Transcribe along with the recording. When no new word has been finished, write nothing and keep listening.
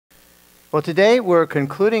Well, today we're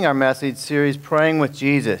concluding our message series, Praying with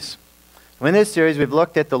Jesus. In this series, we've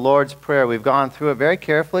looked at the Lord's Prayer. We've gone through it very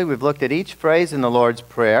carefully. We've looked at each phrase in the Lord's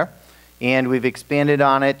Prayer, and we've expanded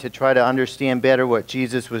on it to try to understand better what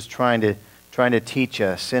Jesus was trying to teach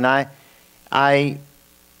us. And I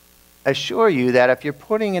assure you that if you're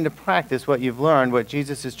putting into practice what you've learned, what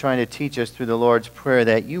Jesus is trying to teach us through the Lord's Prayer,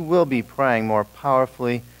 that you will be praying more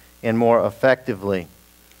powerfully and more effectively.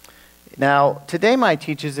 Now, today my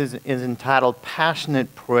teaching is entitled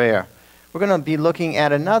Passionate Prayer. We're going to be looking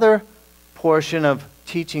at another portion of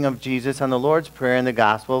teaching of Jesus on the Lord's Prayer in the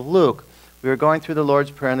Gospel of Luke. We are going through the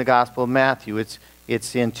Lord's Prayer in the Gospel of Matthew.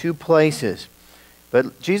 It's in two places.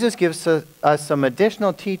 But Jesus gives us some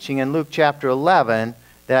additional teaching in Luke chapter 11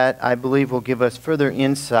 that I believe will give us further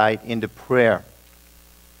insight into prayer.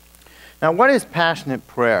 Now, what is passionate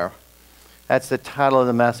prayer? That's the title of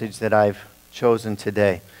the message that I've chosen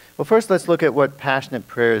today. Well, first let's look at what passionate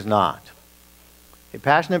prayer is not. A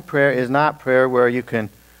passionate prayer is not prayer where you can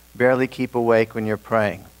barely keep awake when you're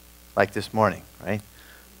praying, like this morning, right?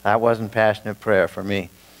 That wasn't passionate prayer for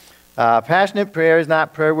me. Passionate prayer is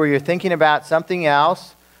not prayer where you're thinking about something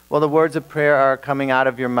else while the words of prayer are coming out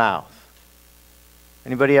of your mouth.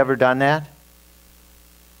 Anybody ever done that?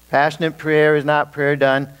 Passionate prayer is not prayer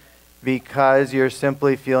done because you're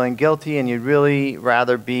simply feeling guilty and you'd really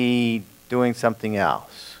rather be doing something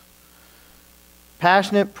else.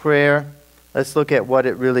 Passionate prayer, let's look at what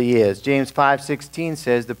it really is. James 5:16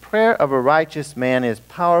 says, "The prayer of a righteous man is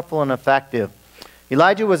powerful and effective."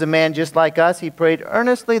 Elijah was a man just like us. He prayed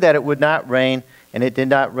earnestly that it would not rain, and it did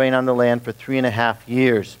not rain on the land for 3.5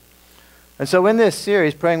 years. And so in this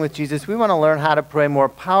series, Praying with Jesus, we want to learn how to pray more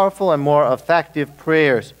powerful and more effective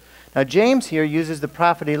prayers. Now, James here uses the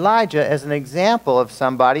prophet Elijah as an example of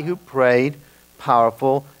somebody who prayed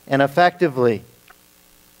powerful and effectively.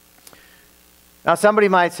 Now, somebody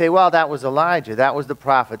might say, well, that was Elijah. That was the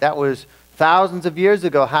prophet. That was thousands of years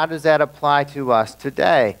ago. How does that apply to us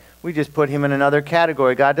today? We just put him in another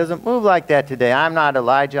category. God doesn't move like that today. I'm not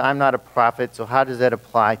Elijah. I'm not a prophet. So how does that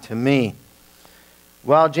apply to me?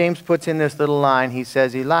 Well, James puts in this little line. He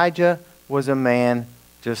says, Elijah was a man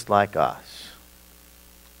just like us.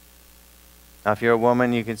 Now, if you're a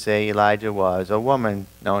woman, you can say Elijah was a woman.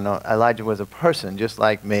 No, Elijah was a person just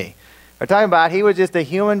like me. We're talking about he was just a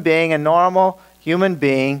human being, a normal human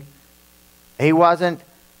being. He wasn't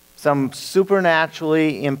some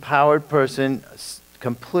supernaturally empowered person,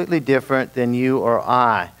 completely different than you or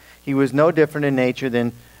I. He was no different in nature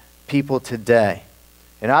than people today.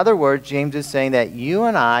 In other words, James is saying that you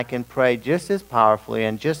and I can pray just as powerfully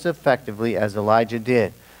and just as effectively as Elijah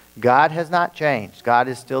did. God has not changed. God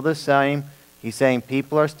is still the same. He's saying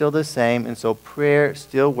people are still the same, and so prayer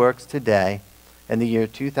still works today in the year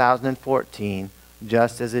 2014,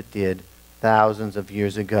 just as it did thousands of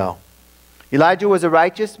years ago. Elijah was a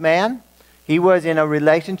righteous man. He was in a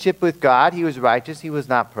relationship with God. He was righteous. He was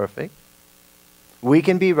not perfect. We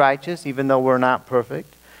can be righteous even though we're not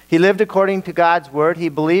perfect. He lived according to God's word. He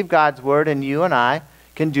believed God's word, and you and I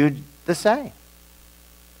can do the same.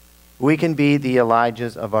 We can be the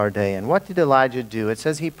Elijahs of our day. And what did Elijah do? It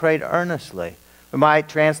says he prayed earnestly. We might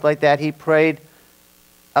translate that he prayed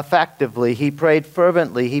effectively. He prayed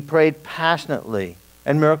fervently. He prayed passionately.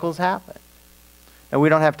 And miracles happened. And we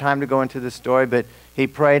don't have time to go into the story, but he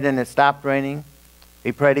prayed and it stopped raining.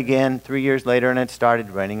 He prayed again 3 years later and it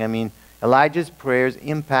started raining. I mean, Elijah's prayers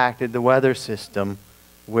impacted the weather system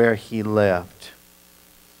where he lived.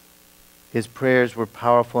 His prayers were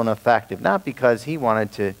powerful and effective, not because he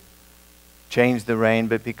wanted to change the rain,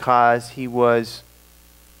 but because he was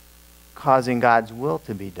causing God's will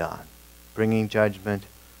to be done, bringing judgment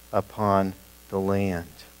upon the land.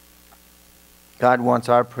 God wants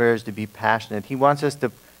our prayers to be passionate. He wants us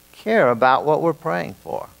to care about what we're praying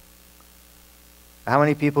for. How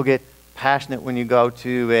many people get passionate when you go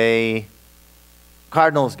to a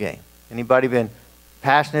Cardinals game? Anybody been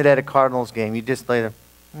passionate at a Cardinals game? You just lay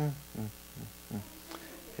there.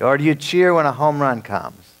 Or do you cheer when a home run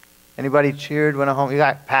comes? Anybody cheered when you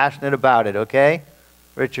got passionate about it, okay?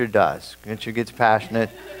 Richard does. Richard gets passionate.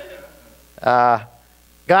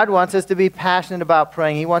 God wants us to be passionate about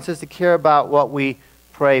praying. He wants us to care about what we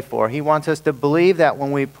pray for. He wants us to believe that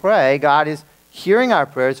when we pray, God is hearing our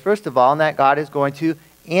prayers, first of all, and that God is going to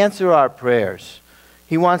answer our prayers.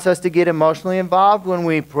 He wants us to get emotionally involved when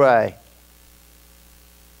we pray.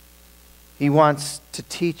 He wants to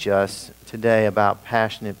teach us today about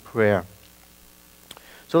passionate prayer.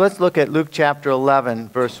 So let's look at Luke chapter 11,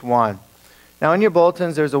 verse 1. Now in your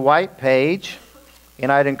bulletins, there's a white page.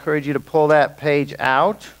 And I'd encourage you to pull that page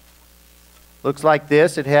out. Looks like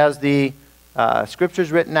this. It has the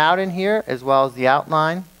scriptures written out in here as well as the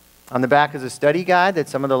outline. On the back is a study guide that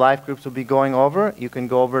some of the life groups will be going over. You can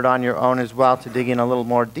go over it on your own as well to dig in a little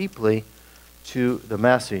more deeply to the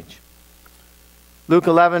message. Luke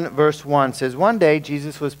 11, verse 1 says, "One day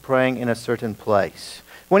Jesus was praying in a certain place.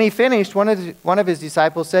 When he finished, one of his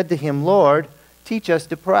disciples said to him, 'Lord, teach us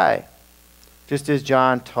to pray,' just as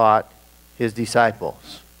John taught his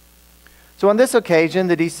disciples." So on this occasion,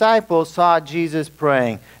 the disciples saw Jesus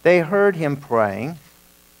praying. They heard him praying,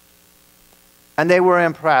 and they were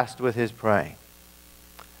impressed with his praying.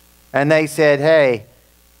 And they said, hey,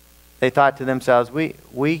 they thought to themselves,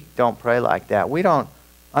 we don't pray like that. We don't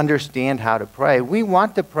understand how to pray. We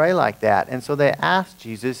want to pray like that. And so they asked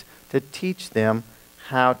Jesus to teach them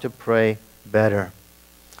how to pray better.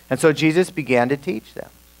 And so Jesus began to teach them.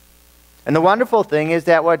 And the wonderful thing is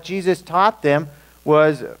that what Jesus taught them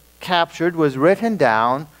was captured, was written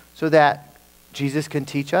down, so that Jesus can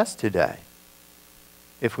teach us today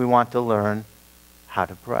if we want to learn how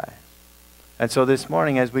to pray. And so this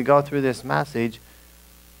morning, as we go through this message,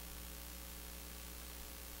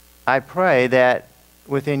 I pray that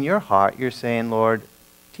within your heart you're saying, Lord,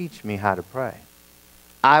 teach me how to pray.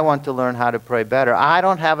 I want to learn how to pray better. I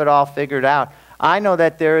don't have it all figured out. I know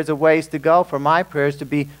that there is a ways to go for my prayers to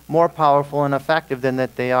be more powerful and effective than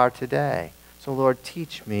that they are today. So Lord,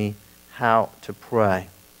 teach me how to pray.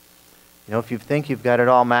 You know, if you think you've got it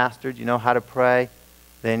all mastered, you know how to pray,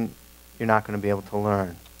 then you're not going to be able to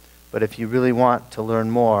learn. But if you really want to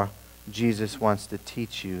learn more, Jesus wants to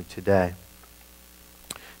teach you today.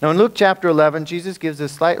 Now in Luke chapter 11, Jesus gives a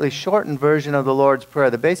slightly shortened version of the Lord's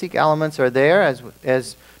Prayer. The basic elements are there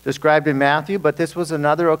as described in Matthew, but this was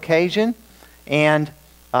another occasion, and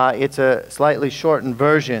it's a slightly shortened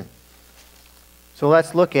version. So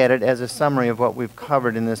let's look at it as a summary of what we've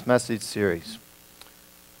covered in this message series.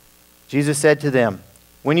 Jesus said to them,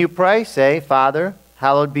 "When you pray, say, 'Father,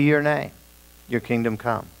 hallowed be your name. Your kingdom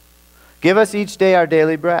come. Give us each day our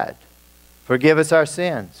daily bread. Forgive us our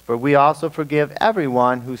sins, for we also forgive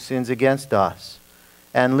everyone who sins against us.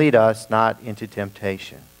 And lead us not into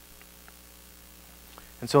temptation.'"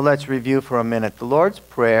 And so let's review for a minute. The Lord's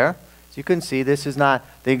Prayer, as you can see, this is not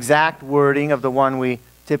the exact wording of the one we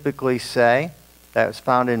typically say. That was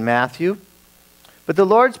found in Matthew. But the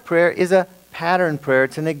Lord's Prayer is a pattern prayer.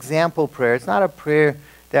 It's an example prayer. It's not a prayer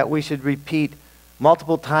that we should repeat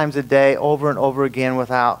multiple times a day over and over again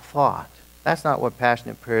without thought. That's not what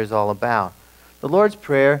passionate prayer is all about. The Lord's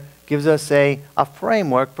Prayer gives us a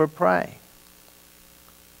framework for praying,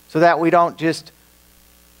 so that we don't just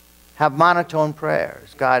have monotone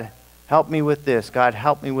prayers. God, help me with this. God,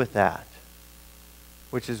 help me with that,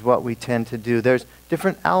 which is what we tend to do. There's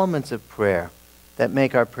different elements of prayer that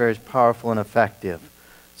make our prayers powerful and effective.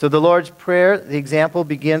 So the Lord's Prayer, the example,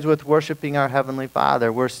 begins with worshiping our Heavenly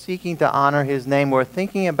Father. We're seeking to honor His name. We're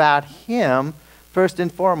thinking about Him first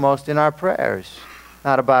and foremost in our prayers,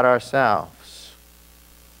 not about ourselves.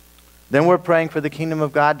 Then we're praying for the kingdom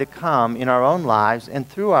of God to come in our own lives and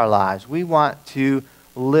through our lives. We want to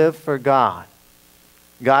live for God.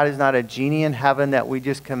 God is not a genie in heaven that we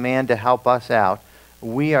just command to help us out.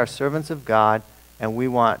 We are servants of God, and we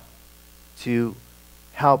want to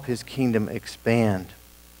help His kingdom expand.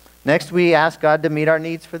 Next, we ask God to meet our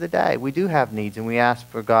needs for the day. We do have needs, and we ask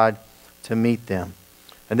for God to meet them.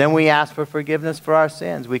 And then we ask for forgiveness for our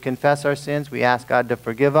sins. We confess our sins. We ask God to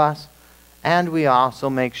forgive us. And we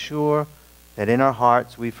also make sure that in our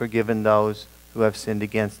hearts we've forgiven those who have sinned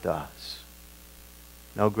against us.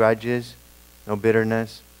 No grudges, no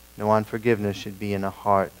bitterness, no unforgiveness should be in the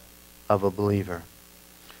heart of a believer.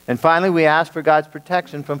 And finally, we ask for God's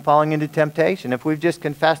protection from falling into temptation. If we've just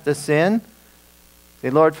confessed a sin, say,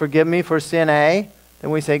 Lord, forgive me for sin A, then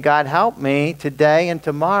we say, God, help me today and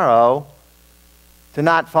tomorrow to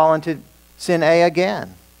not fall into sin A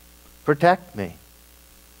again. Protect me.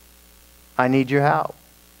 I need your help.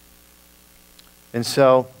 And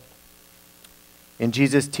so, in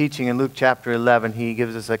Jesus' teaching in Luke chapter 11, He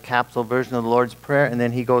gives us a capsule version of the Lord's Prayer, and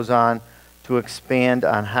then He goes on to expand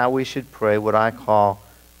on how we should pray what I call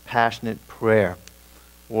passionate prayer,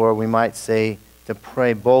 or we might say to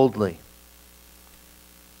pray boldly.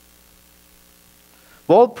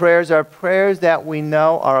 Bold prayers are prayers that we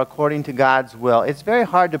know are according to God's will. It's very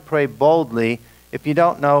hard to pray boldly if you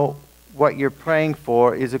don't know what you're praying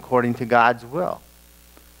for is according to God's will.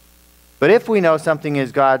 But if we know something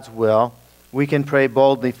is God's will, we can pray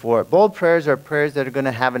boldly for it. Bold prayers are prayers that are going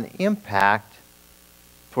to have an impact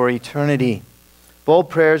for eternity. Bold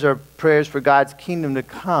prayers are prayers for God's kingdom to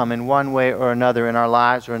come in one way or another in our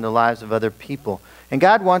lives or in the lives of other people. And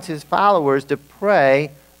God wants His followers to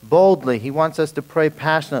pray boldly. He wants us to pray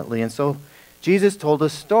passionately. And so Jesus told a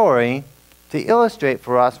story to illustrate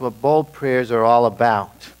for us what bold prayers are all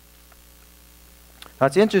about. Now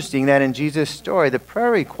it's interesting that in Jesus' story, the prayer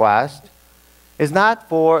request is not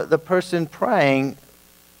for the person praying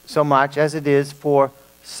so much as it is for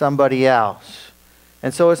somebody else.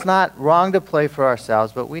 And so it's not wrong to pray for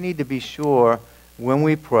ourselves, but we need to be sure when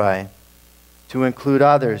we pray to include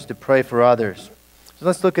others, to pray for others. So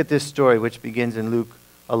let's look at this story, which begins in Luke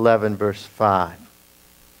 11, verse 5.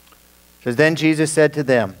 It says, "Then Jesus said to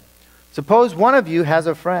them, 'Suppose one of you has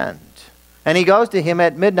a friend, and he goes to him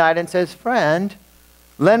at midnight and says, "Friend,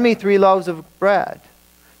 lend me 3 loaves of bread,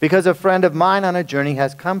 because a friend of mine on a journey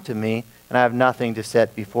has come to me, and I have nothing to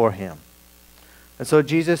set before him." And so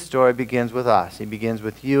Jesus' story begins with us. He begins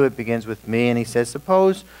with you, it begins with me, and he says,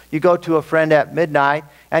 suppose you go to a friend at midnight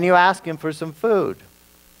and you ask him for some food.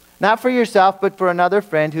 Not for yourself, but for another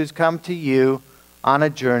friend who's come to you on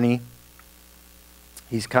a journey.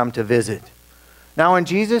 He's come to visit. Now in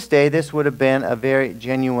Jesus' day, this would have been a very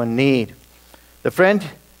genuine need. The friend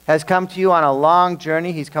has come to you on a long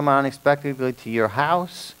journey. He's come unexpectedly to your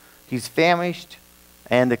house. He's famished,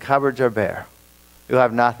 and the cupboards are bare. You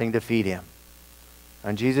have nothing to feed him.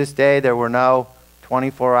 On Jesus' day, there were no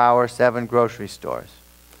 24-hour, 7 grocery stores.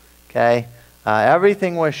 Okay?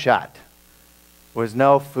 Everything was shut. There was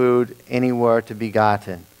no food anywhere to be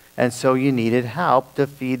gotten. And so you needed help to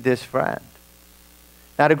feed this friend.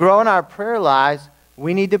 Now, to grow in our prayer lives,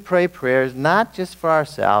 we need to pray prayers not just for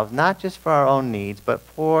ourselves, not just for our own needs, but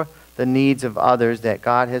for the needs of others that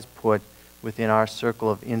God has put within our circle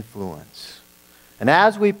of influence. And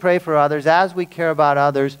as we pray for others, as we care about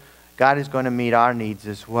others, God is going to meet our needs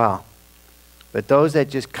as well. But those that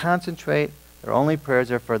just concentrate, their only prayers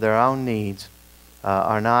are for their own needs,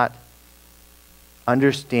 are not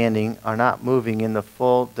understanding, are not moving in the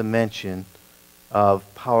full dimension of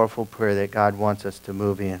powerful prayer that God wants us to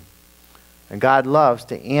move in. And God loves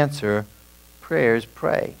to answer prayers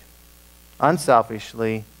prayed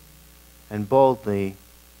unselfishly and boldly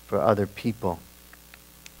for other people.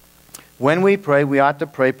 When we pray, we ought to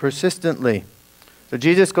pray persistently. So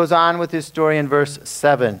Jesus goes on with his story in verse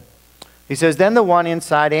 7. He says, "Then the one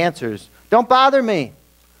inside answers, 'Don't bother me.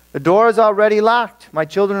 The door is already locked. My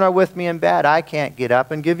children are with me in bed. I can't get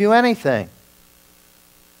up and give you anything.'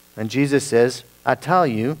 And Jesus says, 'I tell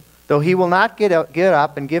you, though he will not get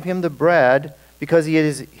up and give him the bread because he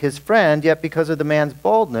is his friend, yet because of the man's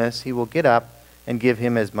boldness, he will get up and give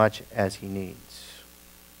him as much as he needs.'"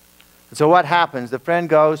 And so what happens? The friend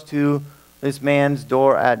goes to this man's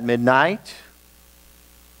door at midnight.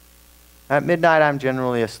 At midnight, I'm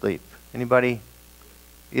generally asleep. Anybody?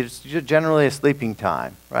 It's generally a sleeping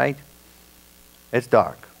time, right? It's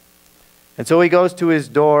dark. And so he goes to his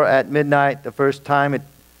door at midnight. The first time,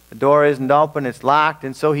 the door isn't open, it's locked,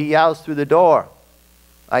 and so he yells through the door.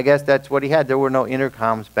 I guess that's what he had. There were no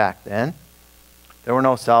intercoms back then. There were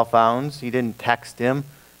no cell phones. He didn't text him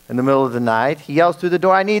in the middle of the night. He yells through the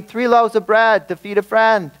door, "I need 3 loaves of bread to feed a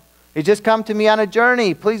friend. He just come to me on a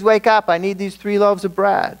journey. Please wake up. I need these 3 loaves of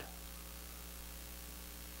bread."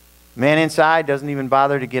 The man inside doesn't even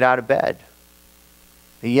bother to get out of bed.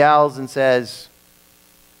 He yells and says,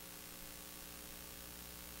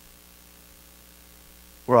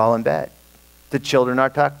 "We're all in bed. The children are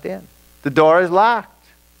tucked in. The door is locked.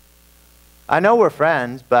 I know we're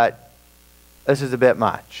friends, but this is a bit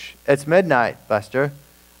much. It's midnight, Buster.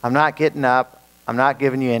 I'm not getting up. I'm not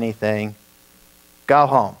giving you anything. Go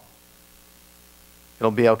home.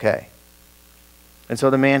 It'll be okay." And so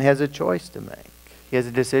the man has a choice to make. He has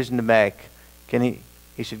a decision to make.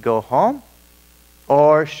 He should go home,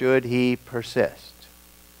 or should he persist?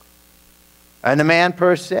 And the man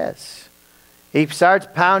persists. He starts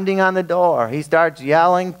pounding on the door. He starts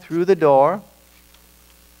yelling through the door.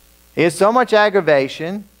 He has so much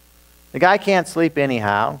aggravation. The guy can't sleep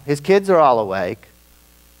anyhow. His kids are all awake.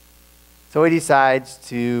 So he decides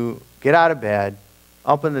to get out of bed,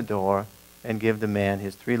 open the door, and give the man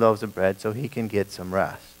his 3 loaves of bread so he can get some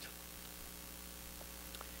rest.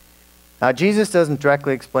 Now, Jesus doesn't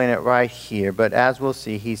directly explain it right here, but as we'll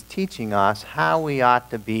see, he's teaching us how we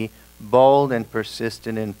ought to be bold and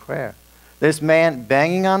persistent in prayer. This man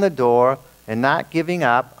banging on the door and not giving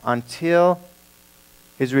up until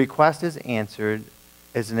his request is answered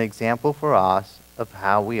is an example for us of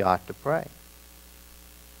how we ought to pray.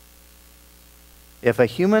 If a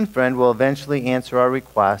human friend will eventually answer our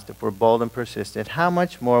request if we're bold and persistent, how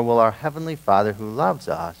much more will our Heavenly Father who loves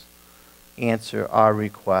us answer our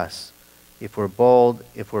requests if we're bold,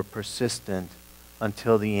 if we're persistent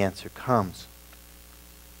until the answer comes?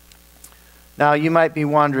 Now, you might be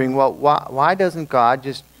wondering, well, why doesn't God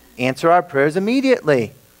just answer our prayers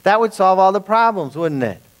immediately? That would solve all the problems, wouldn't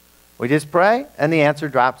it? We just pray, and the answer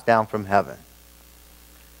drops down from heaven.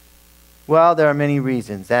 Well, there are many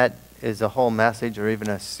reasons. That is a whole message or even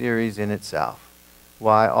a series in itself.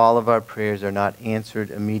 Why all of our prayers are not answered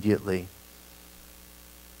immediately.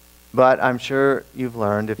 But I'm sure you've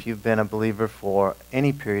learned, if you've been a believer for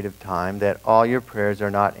any period of time, that all your prayers are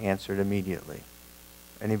not answered immediately.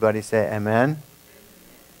 Anybody say amen?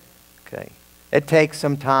 Okay. It takes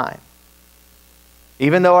some time.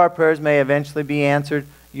 Even though our prayers may eventually be answered,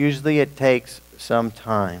 usually it takes some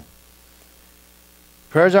time.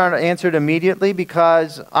 Prayers aren't answered immediately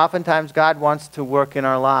because oftentimes God wants to work in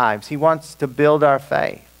our lives. He wants to build our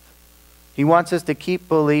faith. He wants us to keep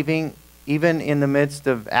believing even in the midst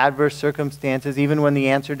of adverse circumstances, even when the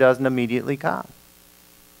answer doesn't immediately come.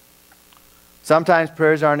 Sometimes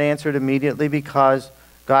prayers aren't answered immediately because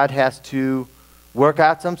God has to work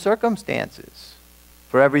out some circumstances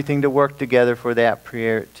for everything to work together for that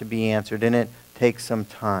prayer to be answered, and it takes some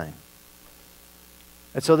time.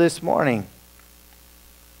 And so this morning,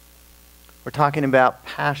 we're talking about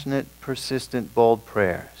passionate, persistent, bold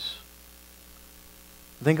prayers.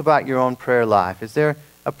 Think about your own prayer life. Is there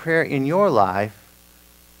a prayer in your life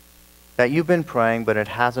that you've been praying but it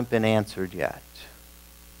hasn't been answered yet?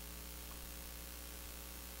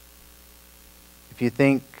 If you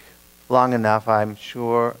think long enough, I'm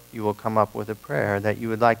sure you will come up with a prayer that you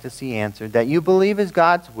would like to see answered, that you believe is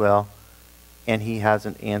God's will, and He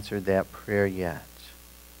hasn't answered that prayer yet.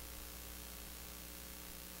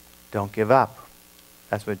 Don't give up.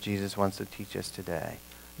 That's what Jesus wants to teach us today.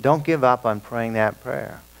 Don't give up on praying that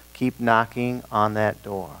prayer. Keep knocking on that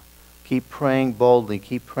door. Keep praying boldly.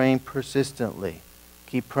 Keep praying persistently.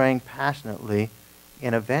 Keep praying passionately,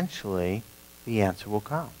 and eventually the answer will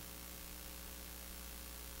come.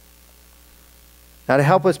 Now, to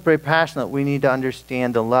help us pray passionately, we need to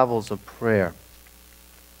understand the levels of prayer.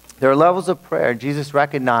 There are levels of prayer. Jesus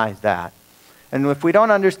recognized that. And if we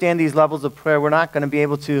don't understand these levels of prayer, we're not going to be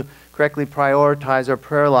able to correctly prioritize our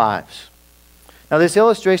prayer lives. Now, this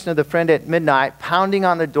illustration of the friend at midnight pounding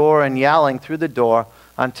on the door and yelling through the door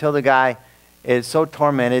until the guy is so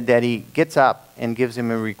tormented that he gets up and gives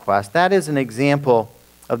him a request, that is an example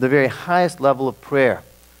of the very highest level of prayer.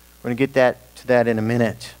 We're going to get to that in a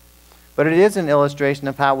minute. But it is an illustration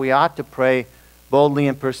of how we ought to pray boldly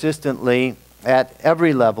and persistently at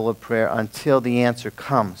every level of prayer until the answer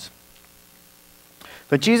comes.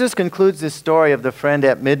 But Jesus concludes this story of the friend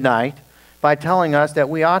at midnight by telling us that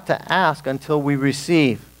we ought to ask until we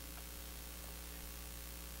receive.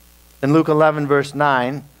 In Luke 11, verse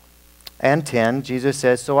 9 and 10, Jesus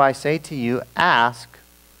says, "So I say to you, ask."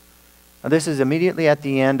 Now, this is immediately at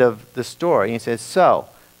the end of the story. He says, "So,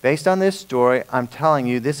 based on this story, I'm telling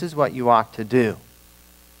you, this is what you ought to do.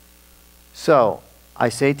 So, I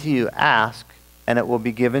say to you, ask, and it will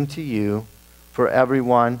be given to you, for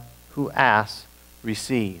everyone who asks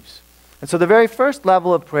receives." And so the very first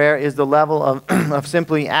level of prayer is the level of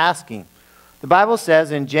simply asking. The Bible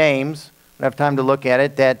says in James, I don't have time to look at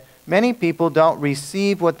it, that many people don't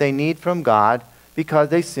receive what they need from God because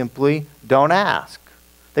they simply don't ask.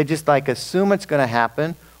 They just assume it's going to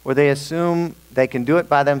happen, or they assume they can do it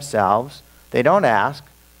by themselves. They don't ask,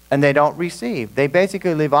 and they don't receive. They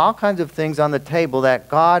basically leave all kinds of things on the table that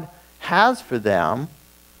God has for them,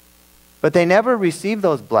 but they never receive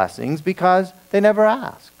those blessings because they never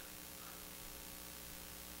ask.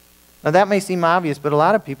 Now, that may seem obvious, but a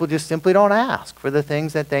lot of people just simply don't ask for the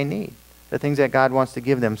things that they need, the things that God wants to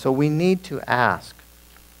give them. So we need to ask.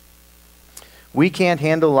 We can't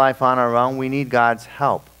handle life on our own. We need God's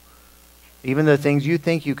help. Even the things you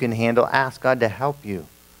think you can handle, ask God to help you.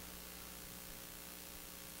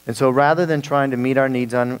 And so rather than trying to meet our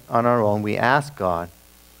needs on our own, we ask God.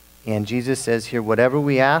 And Jesus says here, whatever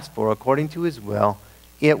we ask for according to His will,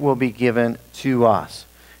 it will be given to us.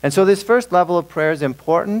 And so this first level of prayer is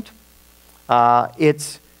important.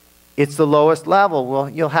 It's the lowest level. Well,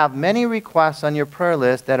 you'll have many requests on your prayer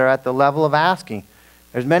list that are at the level of asking.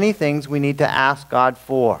 There's many things we need to ask God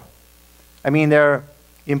for. I mean, they're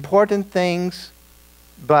important things,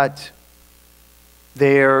 but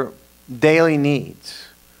they're daily needs.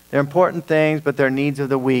 They're important things, but they're needs of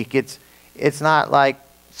the week. It's not like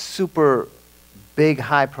super big,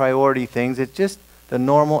 high priority things. It's just the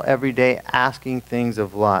normal, everyday asking things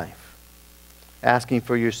of life. Asking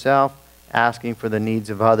for yourself, asking for the needs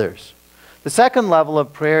of others. The second level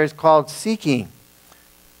of prayer is called seeking.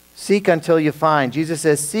 Seek until you find. Jesus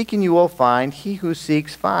says, "Seek and you will find. He who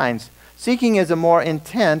seeks finds." Seeking is a more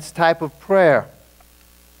intense type of prayer.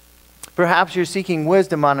 Perhaps you're seeking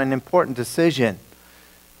wisdom on an important decision.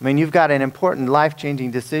 I mean, you've got an important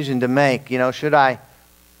life-changing decision to make. Should I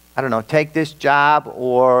take this job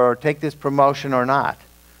or take this promotion or not?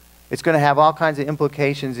 It's going to have all kinds of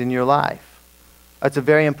implications in your life. It's a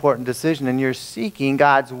very important decision, and you're seeking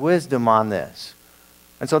God's wisdom on this.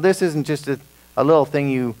 And so this isn't just a little thing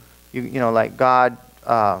you know, like, God,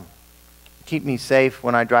 keep me safe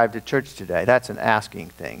when I drive to church today. That's an asking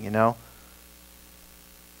thing, you know.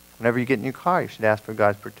 Whenever you get in your car, you should ask for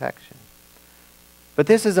God's protection. But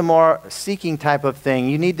this is a more seeking type of thing.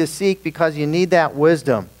 You need to seek because you need that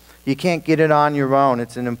wisdom. You can't get it on your own.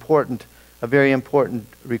 It's a very important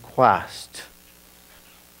request.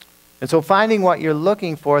 And so finding what you're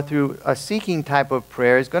looking for through a seeking type of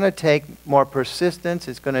prayer is going to take more persistence.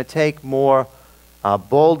 It's going to take more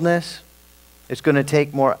boldness. It's going to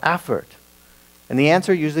take more effort. And the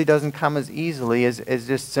answer usually doesn't come as easily as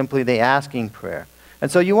just simply the asking prayer. And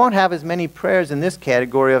so you won't have as many prayers in this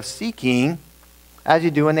category of seeking as you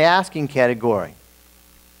do in the asking category.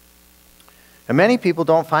 And many people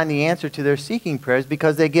don't find the answer to their seeking prayers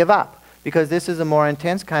because they give up. Because this is a more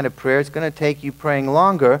intense kind of prayer. It's going to take you praying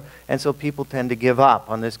longer, and so people tend to give up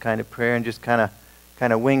on this kind of prayer and just kind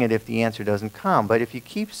of wing it if the answer doesn't come. But if you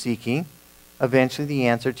keep seeking, eventually the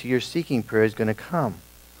answer to your seeking prayer is going to come.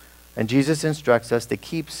 And Jesus instructs us to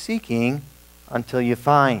keep seeking until you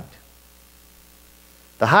find.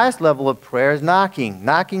 The highest level of prayer is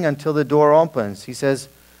knocking until the door opens. He says,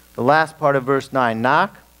 the last part of verse 9,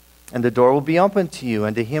 knock, and the door will be open to you,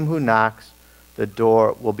 and to him who knocks, the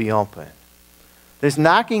door will be open. This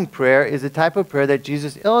knocking prayer is the type of prayer that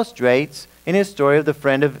Jesus illustrates in his story of the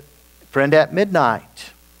friend at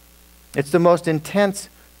midnight. It's the most intense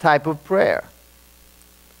type of prayer.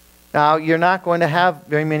 Now, you're not going to have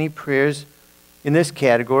very many prayers in this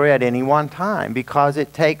category at any one time because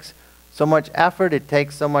it takes so much effort, it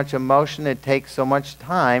takes so much emotion, it takes so much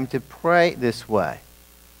time to pray this way.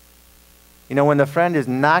 You know, when the friend is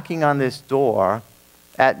knocking on this door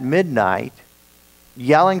at midnight,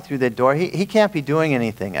 yelling through the door, he can't be doing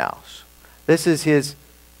anything else. This is his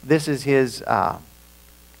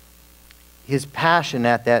passion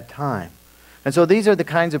at that time. And so these are the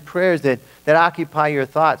kinds of prayers that occupy your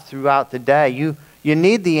thoughts throughout the day. You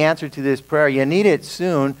need the answer to this prayer. You need it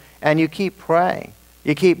soon, and you keep praying.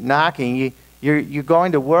 You keep knocking. You're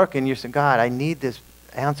going to work, and you're saying, God, I need this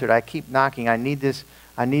answered. I keep knocking. I need this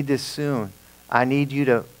soon. I need you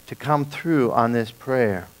to come through on this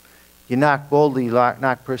prayer. You knock boldly,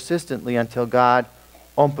 knock persistently until God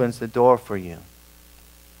opens the door for you.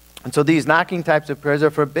 And so these knocking types of prayers are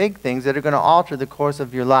for big things that are going to alter the course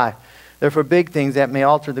of your life. They're for big things that may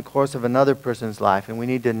alter the course of another person's life. And we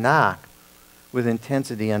need to knock with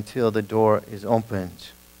intensity until the door is opened.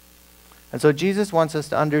 And so Jesus wants us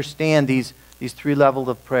to understand these three levels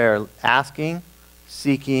of prayer: asking,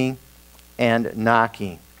 seeking, and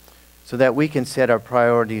knocking, so that we can set our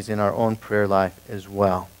priorities in our own prayer life as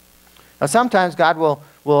well. Now, sometimes God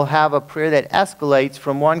will have a prayer that escalates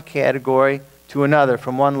from one category to another,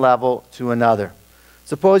 from one level to another.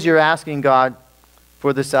 Suppose you're asking God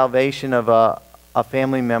for the salvation of a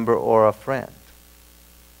family member or a friend.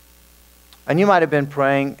 And you might have been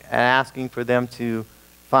praying and asking for them to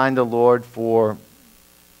find the Lord for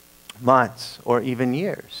months or even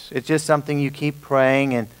years. It's just something you keep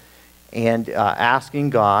praying and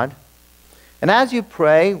asking God. And as you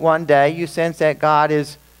pray, one day you sense that God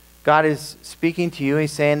is speaking to you.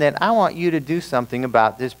 He's saying that I want you to do something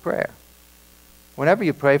about this prayer. Whenever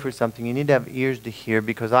you pray for something, you need to have ears to hear,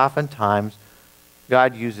 because oftentimes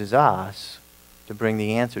God uses us to bring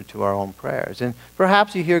the answer to our own prayers. And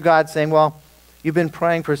perhaps you hear God saying, well, you've been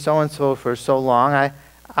praying for so-and-so for so long.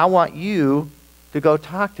 I want you to go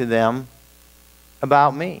talk to them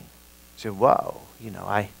about me. You say, whoa,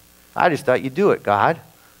 I just thought you'd do it, God.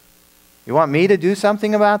 You want me to do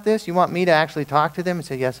something about this? You want me to actually talk to them? And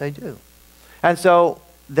say, yes, I do. And so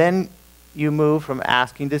then you move from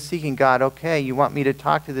asking to seeking. God, okay, you want me to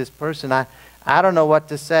talk to this person. I don't know what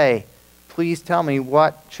to say. Please tell me,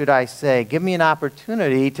 what should I say? Give me an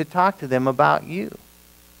opportunity to talk to them about you.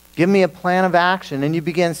 Give me a plan of action. And you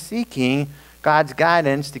begin seeking God's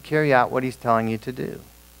guidance to carry out what he's telling you to do.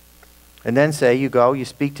 And then you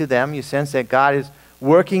speak to them. You sense that God is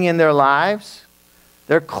working in their lives.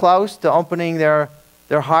 They're close to opening their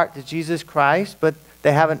heart to Jesus Christ, but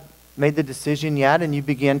they haven't made the decision yet, and you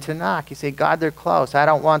begin to knock. You say, God, they're close. I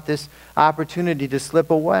don't want this opportunity to slip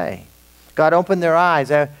away. God, open their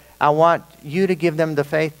eyes. I want you to give them the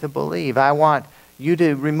faith to believe. I want you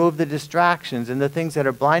to remove the distractions and the things that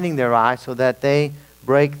are blinding their eyes so that they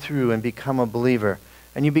break through and become a believer.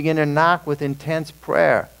 And you begin to knock with intense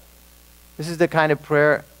prayer. This is the kind of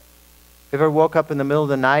prayer, ever woke up in the middle of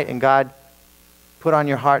the night and God put on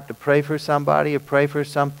your heart to pray for somebody or pray for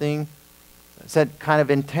something? It's that kind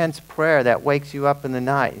of intense prayer that wakes you up in the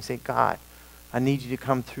night. You say, God, I need you to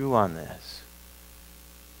come through on this.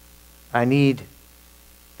 I need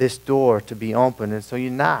this door to be opened. And so you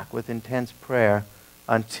knock with intense prayer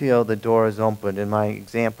until the door is opened. In my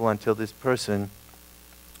example, until this person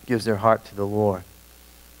gives their heart to the Lord.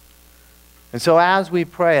 And so as we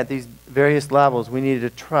pray at these various levels, we need to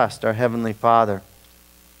trust our Heavenly Father.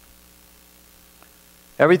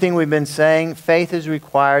 Everything we've been saying, faith is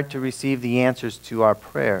required to receive the answers to our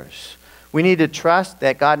prayers. We need to trust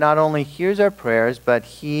that God not only hears our prayers, but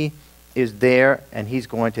He is there and He's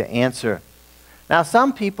going to answer. Now,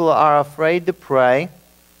 some people are afraid to pray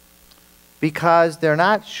because they're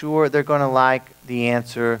not sure they're going to like the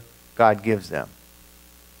answer God gives them.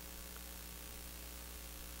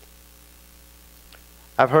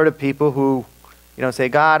 I've heard of people who, say,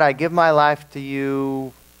 God, I give my life to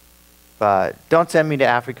you, but don't send me to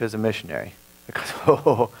Africa as a missionary.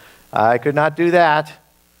 Because, I could not do that.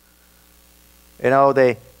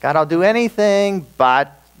 God, I'll do anything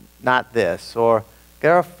but not this. Or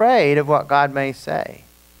they're afraid of what God may say.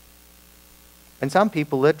 And some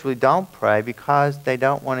people literally don't pray because they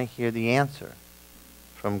don't want to hear the answer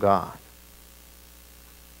from God.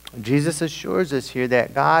 Jesus assures us here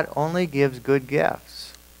that God only gives good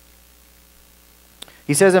gifts.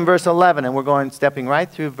 He says in verse 11, and we're stepping right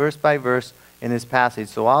through verse by verse in this passage,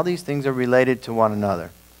 so all these things are related to one another.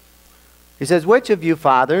 He says, which of you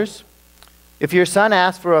fathers, if your son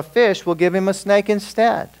asks for a fish, will give him a snake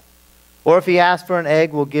instead? Or if he asks for an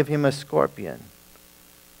egg, will give him a scorpion?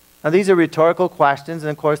 Now these are rhetorical questions,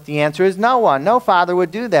 and of course the answer is no one. No father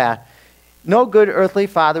would do that. No good earthly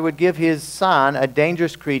father would give his son a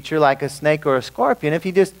dangerous creature like a snake or a scorpion if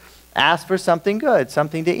he just asked for something good,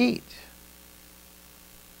 something to eat.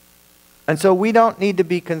 And so we don't need to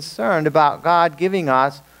be concerned about God giving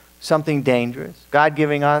us something dangerous, God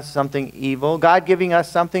giving us something evil, God giving us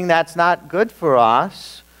something that's not good for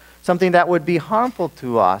us, something that would be harmful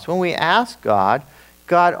to us. When we ask God,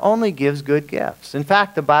 God only gives good gifts. In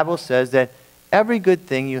fact, the Bible says that every good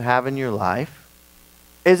thing you have in your life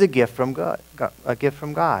is a gift from God. A gift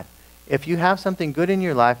from God. If you have something good in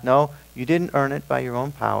your life, no, you didn't earn it by your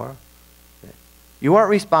own power. You weren't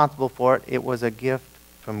responsible for it. It was a gift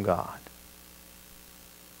from God.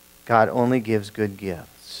 God only gives good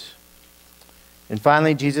gifts. And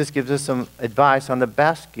finally, Jesus gives us some advice on the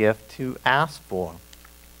best gift to ask for.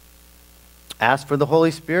 Ask for the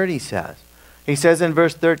Holy Spirit, he says. He says in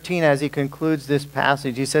verse 13 as he concludes this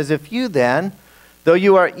passage, he says, if you then, though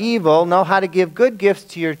you are evil, know how to give good gifts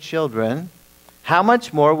to your children, how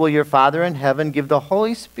much more will your Father in heaven give the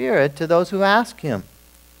Holy Spirit to those who ask him?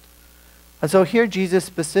 And so here Jesus'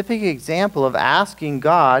 specific example of asking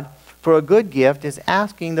God for a good gift is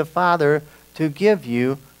asking the Father to give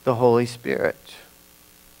you the Holy Spirit.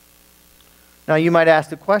 Now you might ask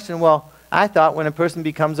the question, well, I thought when a person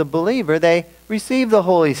becomes a believer, they receive the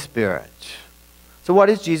Holy Spirit. So what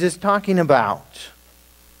is Jesus talking about?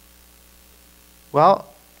 Well,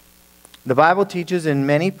 the Bible teaches in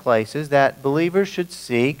many places that believers should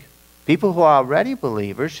seek, people who are already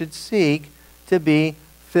believers should seek to be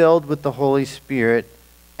filled with the Holy Spirit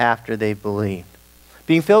after they've believed.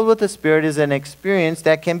 Being filled with the Spirit is an experience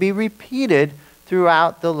that can be repeated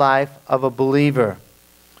throughout the life of a believer.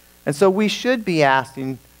 And so we should be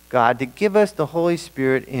asking God to give us the Holy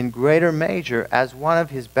Spirit in greater measure as one of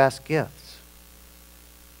His best gifts.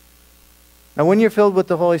 Now, when you're filled with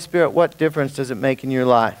the Holy Spirit, what difference does it make in your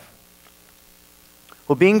life?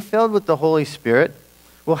 Well, being filled with the Holy Spirit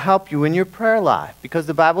will help you in your prayer life because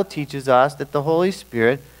the Bible teaches us that the Holy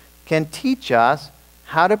Spirit can teach us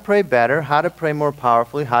how to pray better, how to pray more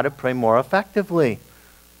powerfully, how to pray more effectively.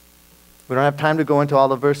 We don't have time to go into all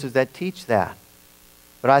the verses that teach that.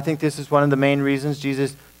 But I think this is one of the main reasons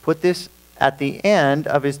Jesus put this at the end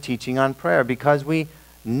of His teaching on prayer, because we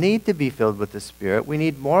need to be filled with the Spirit. We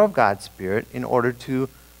need more of God's Spirit in order to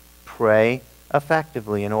pray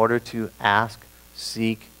effectively, in order to ask,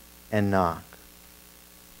 seek, and knock.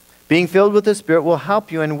 Being filled with the Spirit will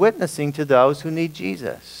help you in witnessing to those who need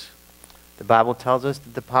Jesus. The Bible tells us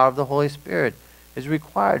that the power of the Holy Spirit is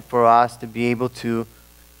required for us to be able to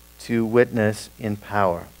witness in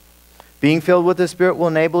power. Being filled with the Spirit will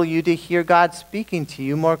enable you to hear God speaking to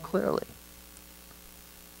you more clearly.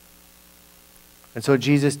 And so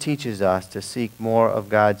Jesus teaches us to seek more of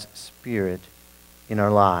God's Spirit in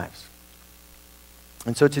our lives.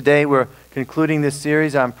 And so today we're concluding this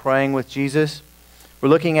series on praying with Jesus. We're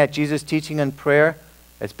looking at Jesus' teaching on prayer.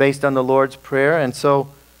 It's based on the Lord's Prayer. And so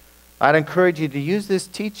I'd encourage you to use this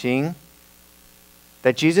teaching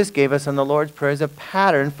that Jesus gave us on the Lord's Prayer as a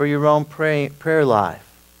pattern for your own prayer life.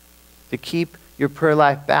 To keep your prayer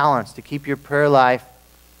life balanced, to keep your prayer life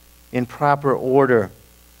in proper order.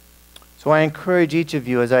 So I encourage each of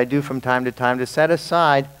you, as I do from time to time, to set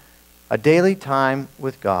aside a daily time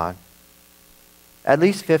with God, at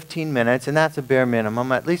least 15 minutes, and that's a bare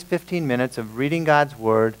minimum, at least 15 minutes of reading God's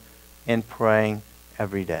Word and praying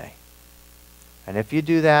every day. And if you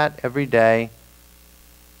do that every day,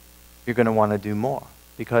 you're going to want to do more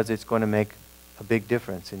because it's going to make a big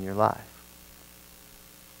difference in your life.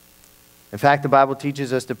 In fact, the Bible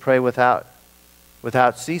teaches us to pray without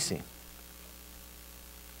ceasing.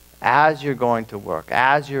 As you're going to work,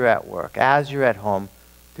 as you're at work, as you're at home,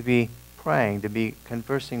 to be praying, to be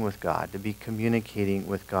conversing with God, to be communicating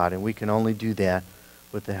with God. And we can only do that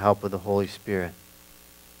with the help of the Holy Spirit.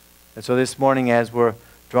 And so this morning, as we're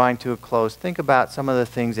drawing to a close, think about some of the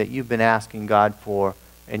things that you've been asking God for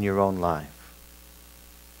in your own life.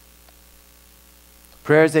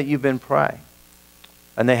 Prayers that you've been praying,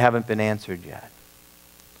 and they haven't been answered yet.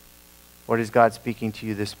 What is God speaking to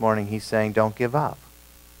you this morning? He's saying, don't give up.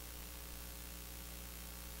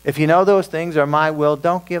 If you know those things are my will,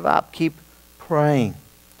 don't give up. Keep praying.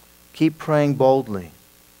 Keep praying boldly.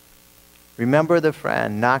 Remember the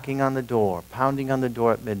friend knocking on the door, pounding on the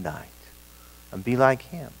door at midnight. And be like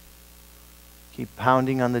him. Keep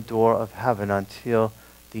pounding on the door of heaven until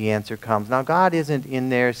the answer comes. Now, God isn't in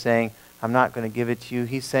there saying, I'm not going to give it to you.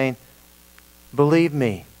 He's saying, believe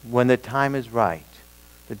me, when the time is right,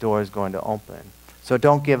 the door is going to open. So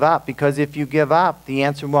don't give up, because if you give up, the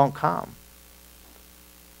answer won't come.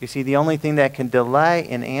 You see, the only thing that can delay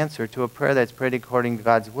an answer to a prayer that's prayed according to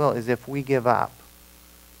God's will is if we give up.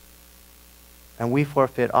 And we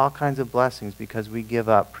forfeit all kinds of blessings because we give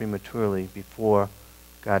up prematurely before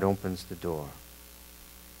God opens the door.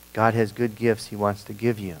 God has good gifts He wants to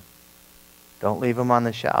give you. Don't leave them on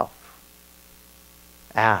the shelf.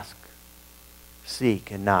 Ask, seek,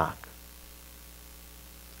 and knock.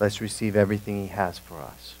 Let's receive everything He has for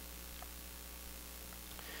us.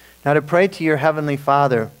 Now, to pray to your Heavenly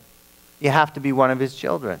Father, you have to be one of His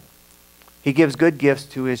children. He gives good gifts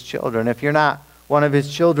to His children. If you're not one of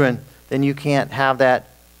His children, then you can't have that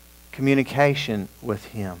communication with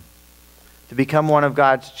Him. To become one of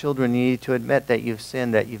God's children, you need to admit that you've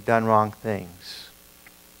sinned, that you've done wrong things.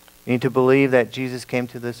 You need to believe that Jesus came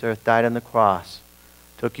to this earth, died on the cross,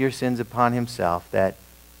 took your sins upon Himself, that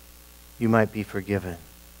you might be forgiven.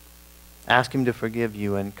 Ask Him to forgive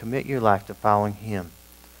you and commit your life to following Him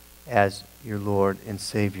as your Lord and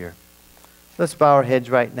Savior. Let's bow our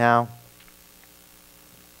heads right now.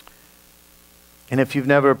 And if you've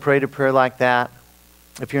never prayed a prayer like that,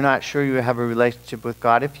 if you're not sure you have a relationship with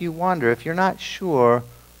God, if you wonder, if you're not sure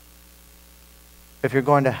if you're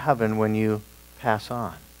going to heaven when you pass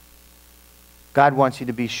on, God wants you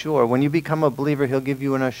to be sure. When you become a believer, He'll give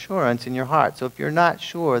you an assurance in your heart. So if you're not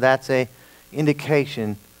sure, that's an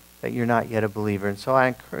indication that you're not yet a believer. And so I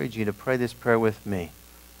encourage you to pray this prayer with me,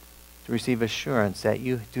 to receive assurance that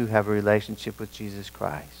you do have a relationship with Jesus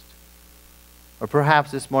Christ. Or perhaps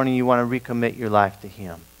this morning you want to recommit your life to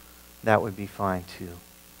Him. That would be fine too.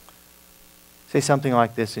 Say something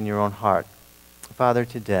like this in your own heart. Father,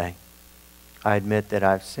 today I admit that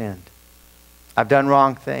I've sinned. I've done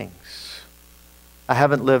wrong things. I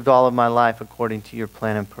haven't lived all of my life according to your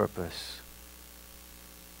plan and purpose.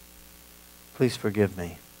 Please forgive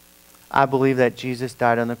me. I believe that Jesus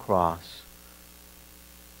died on the cross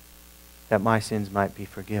that my sins might be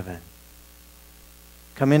forgiven.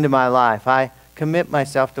 Come into my life. I commit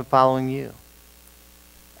myself to following you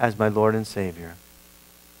as my Lord and Savior.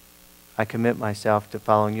 I commit myself to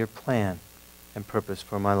following your plan and purpose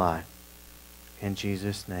for my life. In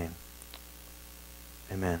Jesus' name,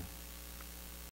 amen.